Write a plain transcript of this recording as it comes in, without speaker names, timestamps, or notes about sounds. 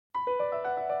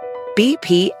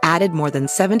BP added more than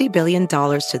 $70 billion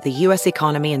to the U.S.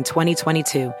 economy in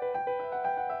 2022.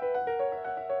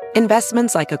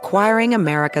 Investments like acquiring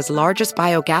America's largest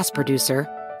biogas producer,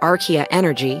 Archaea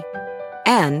Energy,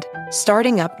 and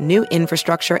starting up new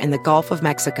infrastructure in the Gulf of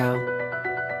Mexico.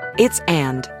 It's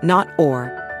and, not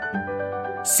or.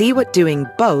 See what doing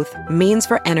both means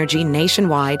for energy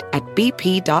nationwide at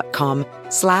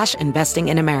bp.com/investing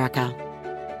in America.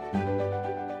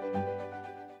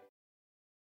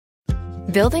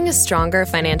 Building a stronger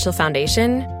financial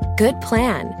foundation? Good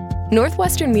plan.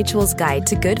 Northwestern Mutual's Guide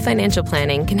to Good Financial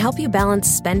Planning can help you balance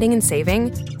spending and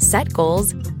saving, set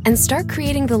goals, and start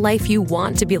creating the life you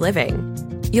want to be living.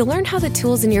 You'll learn how the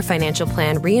tools in your financial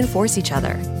plan reinforce each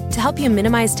other to help you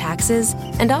minimize taxes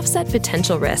and offset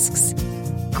potential risks.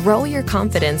 Grow your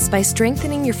confidence by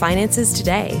strengthening your finances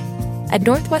today at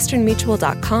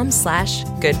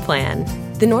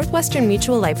northwesternmutual.com/goodplan. The Northwestern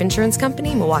Mutual Life Insurance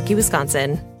Company, Milwaukee,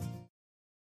 Wisconsin.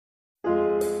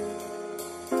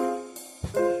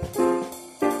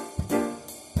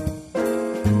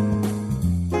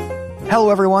 Hello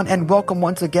everyone, and welcome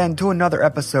once again to another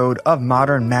episode of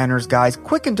Modern Manners Guys,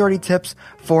 quick and dirty tips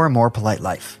for a more polite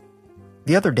life.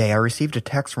 The other day I received a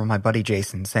text from my buddy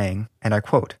Jason saying, and I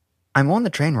quote, "I'm on the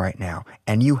train right now,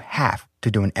 and you have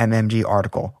to do an MMG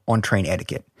article on train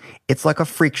etiquette. It's like a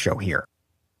freak show here."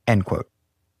 End quote.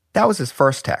 That was his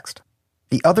first text.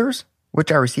 The others,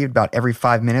 which I received about every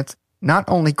 5 minutes, not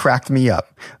only cracked me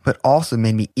up, but also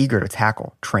made me eager to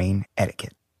tackle train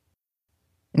etiquette.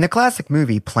 In the classic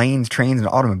movie Planes, Trains, and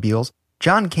Automobiles,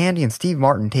 John Candy and Steve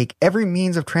Martin take every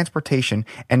means of transportation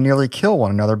and nearly kill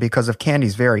one another because of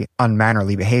Candy's very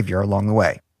unmannerly behavior along the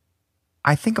way.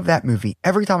 I think of that movie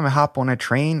every time I hop on a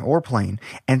train or plane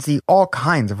and see all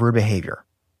kinds of rude behavior.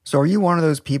 So are you one of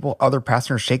those people other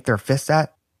passengers shake their fists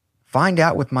at? Find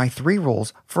out with my 3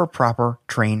 rules for proper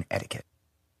train etiquette.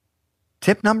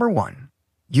 Tip number 1.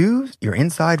 Use your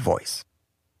inside voice.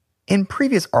 In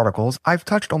previous articles, I've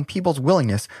touched on people's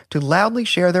willingness to loudly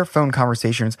share their phone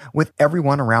conversations with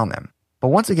everyone around them. But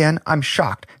once again, I'm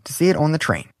shocked to see it on the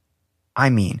train. I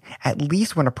mean, at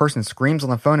least when a person screams on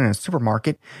the phone in a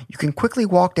supermarket, you can quickly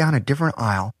walk down a different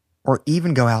aisle or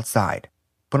even go outside.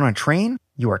 But on a train,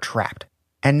 you are trapped.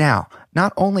 And now,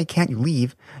 not only can't you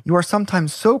leave, you are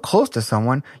sometimes so close to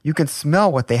someone you can smell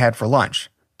what they had for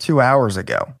lunch 2 hours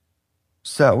ago.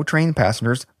 So, train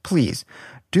passengers, please,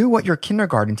 do what your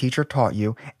kindergarten teacher taught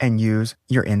you and use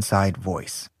your inside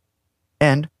voice.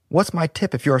 And what's my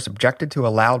tip if you are subjected to a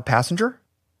loud passenger?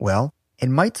 Well, it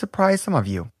might surprise some of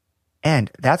you.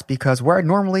 And that's because where I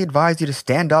normally advise you to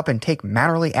stand up and take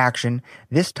mannerly action,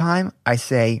 this time I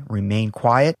say remain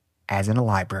quiet as in a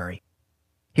library.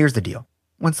 Here's the deal.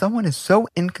 When someone is so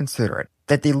inconsiderate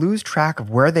that they lose track of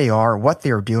where they are, what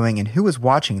they are doing, and who is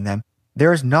watching them,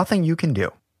 there is nothing you can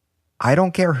do. I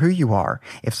don't care who you are.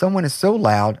 If someone is so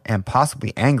loud and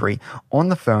possibly angry on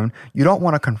the phone, you don't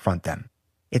want to confront them.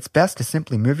 It's best to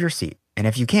simply move your seat. And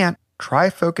if you can't, try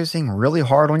focusing really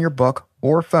hard on your book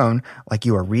or phone like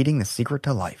you are reading The Secret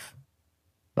to Life.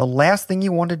 The last thing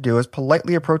you want to do is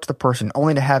politely approach the person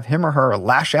only to have him or her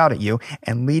lash out at you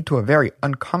and lead to a very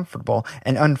uncomfortable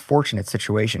and unfortunate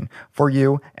situation for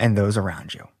you and those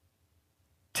around you.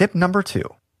 Tip number 2,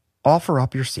 offer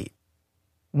up your seat.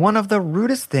 One of the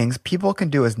rudest things people can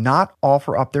do is not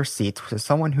offer up their seats to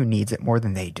someone who needs it more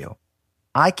than they do.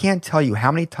 I can't tell you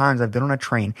how many times I've been on a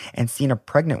train and seen a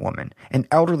pregnant woman, an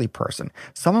elderly person,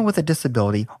 someone with a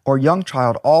disability, or young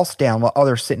child all stand while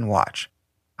others sit and watch.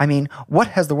 I mean, what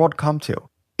has the world come to?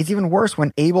 It's even worse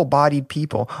when able-bodied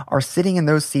people are sitting in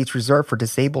those seats reserved for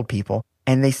disabled people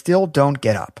and they still don't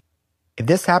get up. If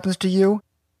this happens to you,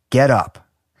 get up.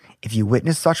 If you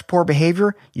witness such poor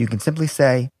behavior, you can simply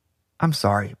say, "I'm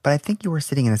sorry, but I think you were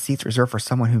sitting in the seats reserved for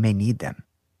someone who may need them."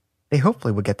 They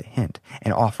hopefully would get the hint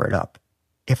and offer it up.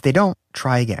 If they don't,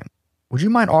 try again. Would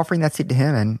you mind offering that seat to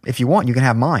him? And if you want, you can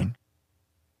have mine.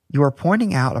 You are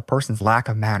pointing out a person's lack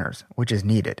of manners, which is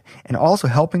needed, and also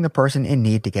helping the person in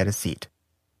need to get a seat.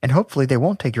 And hopefully they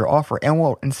won't take your offer and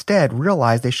will instead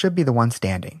realize they should be the one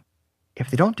standing.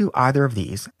 If they don't do either of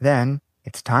these, then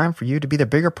it's time for you to be the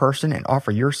bigger person and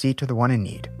offer your seat to the one in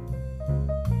need.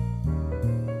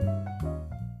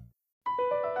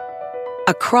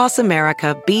 Across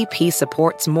America, BP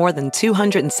supports more than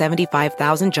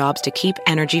 275,000 jobs to keep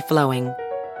energy flowing.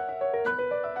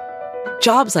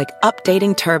 Jobs like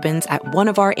updating turbines at one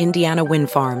of our Indiana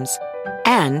wind farms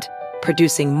and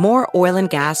producing more oil and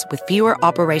gas with fewer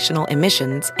operational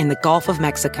emissions in the Gulf of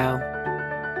Mexico.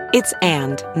 It's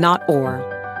and, not or.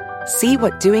 See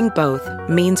what doing both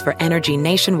means for energy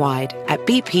nationwide at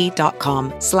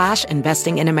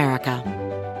bp.com/investing in America.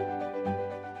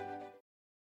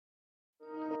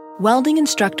 Welding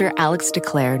instructor Alex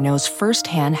DeClaire knows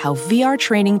firsthand how VR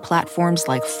training platforms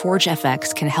like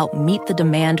ForgeFX can help meet the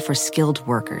demand for skilled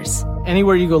workers.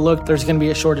 Anywhere you go look, there's going to be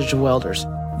a shortage of welders.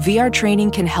 VR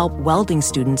training can help welding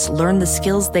students learn the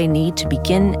skills they need to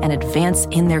begin and advance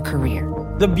in their career.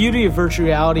 The beauty of virtual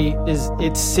reality is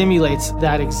it simulates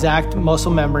that exact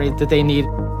muscle memory that they need.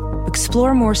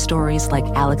 Explore more stories like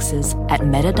Alex's at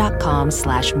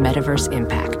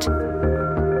meta.com/metaverseimpact.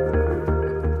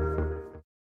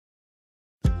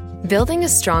 Building a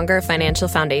stronger financial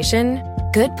foundation?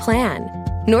 Good plan.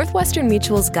 Northwestern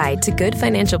Mutual's Guide to Good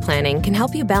Financial Planning can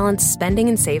help you balance spending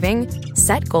and saving,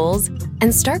 set goals,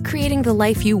 and start creating the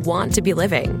life you want to be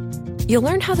living. You'll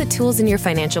learn how the tools in your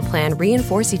financial plan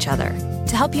reinforce each other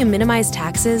to help you minimize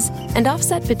taxes and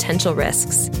offset potential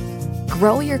risks.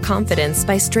 Grow your confidence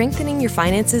by strengthening your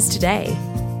finances today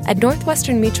at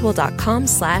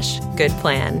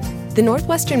northwesternmutual.com/goodplan. The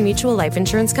Northwestern Mutual Life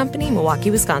Insurance Company,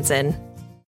 Milwaukee, Wisconsin.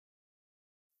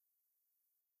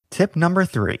 Tip number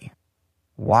 3.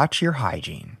 Watch your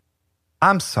hygiene.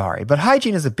 I'm sorry, but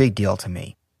hygiene is a big deal to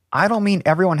me. I don't mean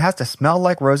everyone has to smell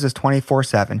like roses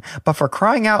 24/7, but for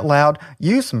crying out loud,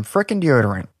 use some frickin'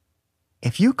 deodorant.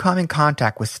 If you come in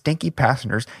contact with stinky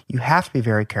passengers, you have to be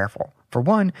very careful. For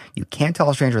one, you can't tell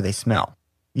a stranger they smell.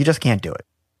 You just can't do it.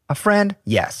 A friend,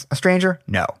 yes. A stranger,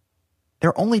 no.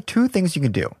 There are only 2 things you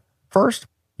can do. First,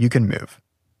 you can move.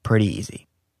 Pretty easy.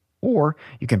 Or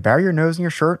you can bury your nose in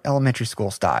your shirt elementary school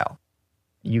style.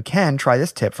 You can try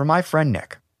this tip from my friend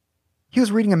Nick. He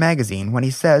was reading a magazine when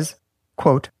he says,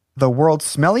 quote, "The world's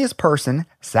smelliest person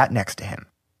sat next to him."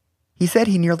 He said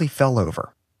he nearly fell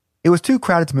over. It was too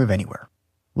crowded to move anywhere.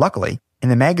 Luckily, in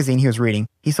the magazine he was reading,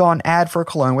 he saw an ad for a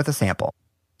cologne with a sample.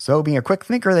 So being a quick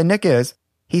thinker that Nick is,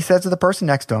 he says to the person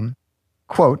next to him,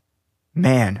 quote,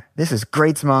 "Man, this is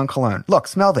great smelling cologne. Look,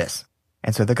 smell this."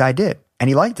 And so the guy did, and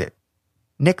he liked it.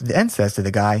 Nick then says to the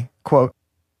guy, quote,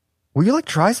 "Would you like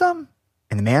to try some?"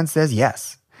 And the man says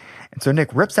yes. And so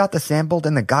Nick rips out the sample,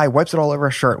 and the guy wipes it all over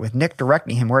his shirt with Nick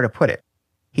directing him where to put it.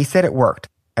 He said it worked,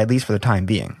 at least for the time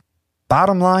being.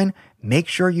 Bottom line, make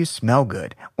sure you smell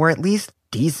good, or at least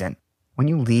decent, when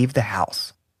you leave the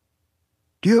house.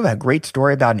 Do you have a great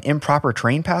story about an improper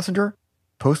train passenger?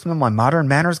 Post them on my Modern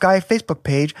Manners Guy Facebook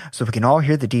page so we can all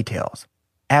hear the details.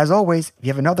 As always, if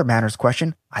you have another manners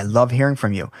question, I love hearing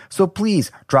from you. So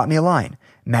please drop me a line,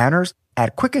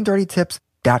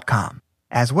 manners@quickanddirtytips.com.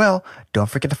 As well, don't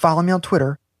forget to follow me on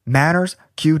Twitter,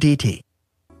 MannersQDT.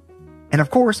 And of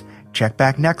course, check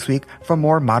back next week for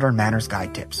more Modern Manners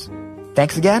Guide tips.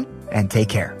 Thanks again, and take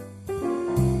care.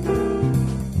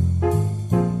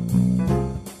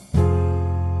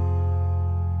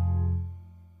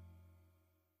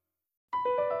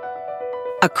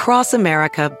 Across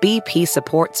America, BP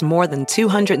supports more than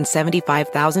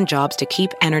 275,000 jobs to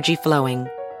keep energy flowing.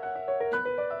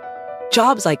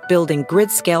 Jobs like building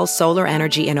grid-scale solar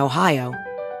energy in Ohio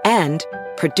and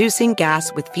producing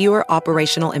gas with fewer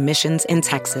operational emissions in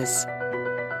Texas.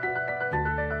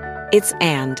 It's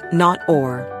and, not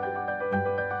or.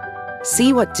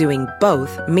 See what doing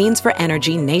both means for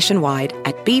energy nationwide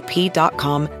at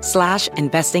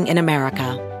bp.com/investing in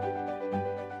America.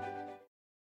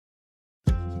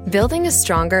 Building a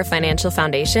stronger financial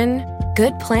foundation?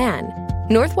 Good plan.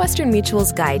 Northwestern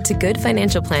Mutual's Guide to Good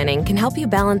Financial Planning can help you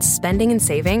balance spending and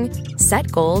saving, set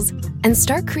goals, and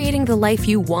start creating the life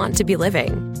you want to be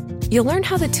living. You'll learn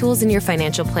how the tools in your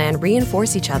financial plan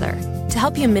reinforce each other to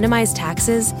help you minimize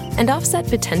taxes and offset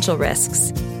potential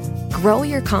risks. Grow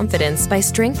your confidence by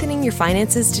strengthening your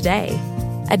finances today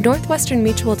at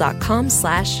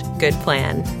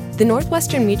northwesternmutual.com/goodplan. The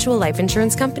Northwestern Mutual Life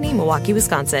Insurance Company, Milwaukee,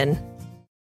 Wisconsin.